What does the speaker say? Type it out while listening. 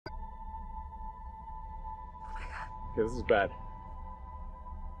Okay, this is bad.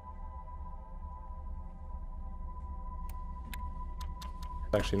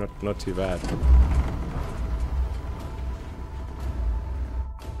 Actually, not too bad.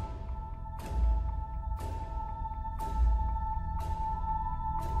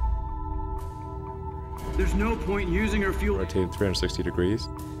 There's no point using her fuel. Rotated 360 degrees.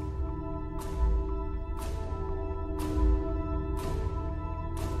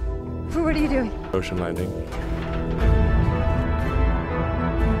 What are you doing? Ocean landing.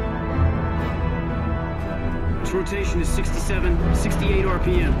 Its rotation is 67, 68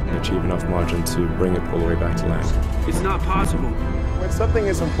 RPM. Achieve enough margin to bring it all the way back to land. It's not possible. When something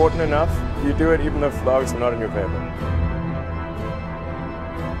is important enough, you do it even if the odds are not in your favor.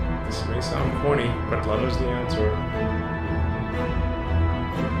 This may sound corny, but love is the answer.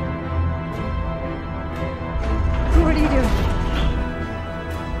 What are you doing?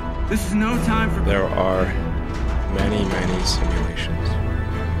 This is no time for... There are many, many simulations.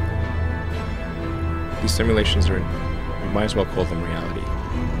 These simulations are, you might as well call them reality,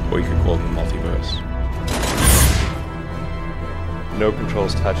 or you could call them multiverse. No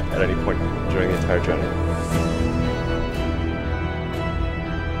controls touched at any point during the entire journey.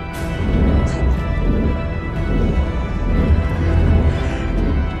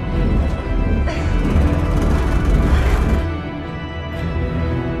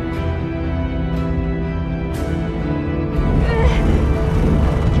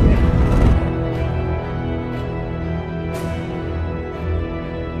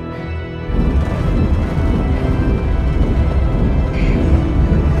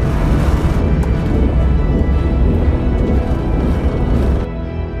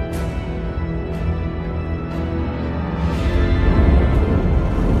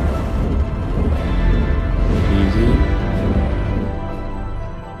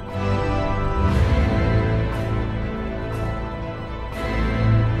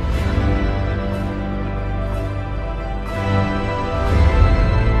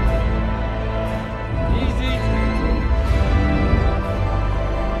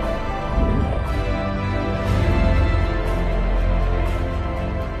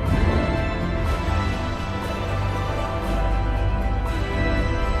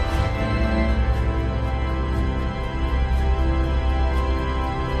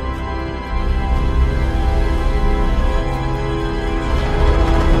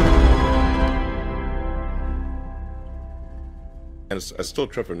 And it's still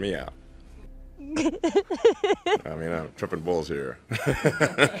tripping me out. I mean, I'm tripping balls here.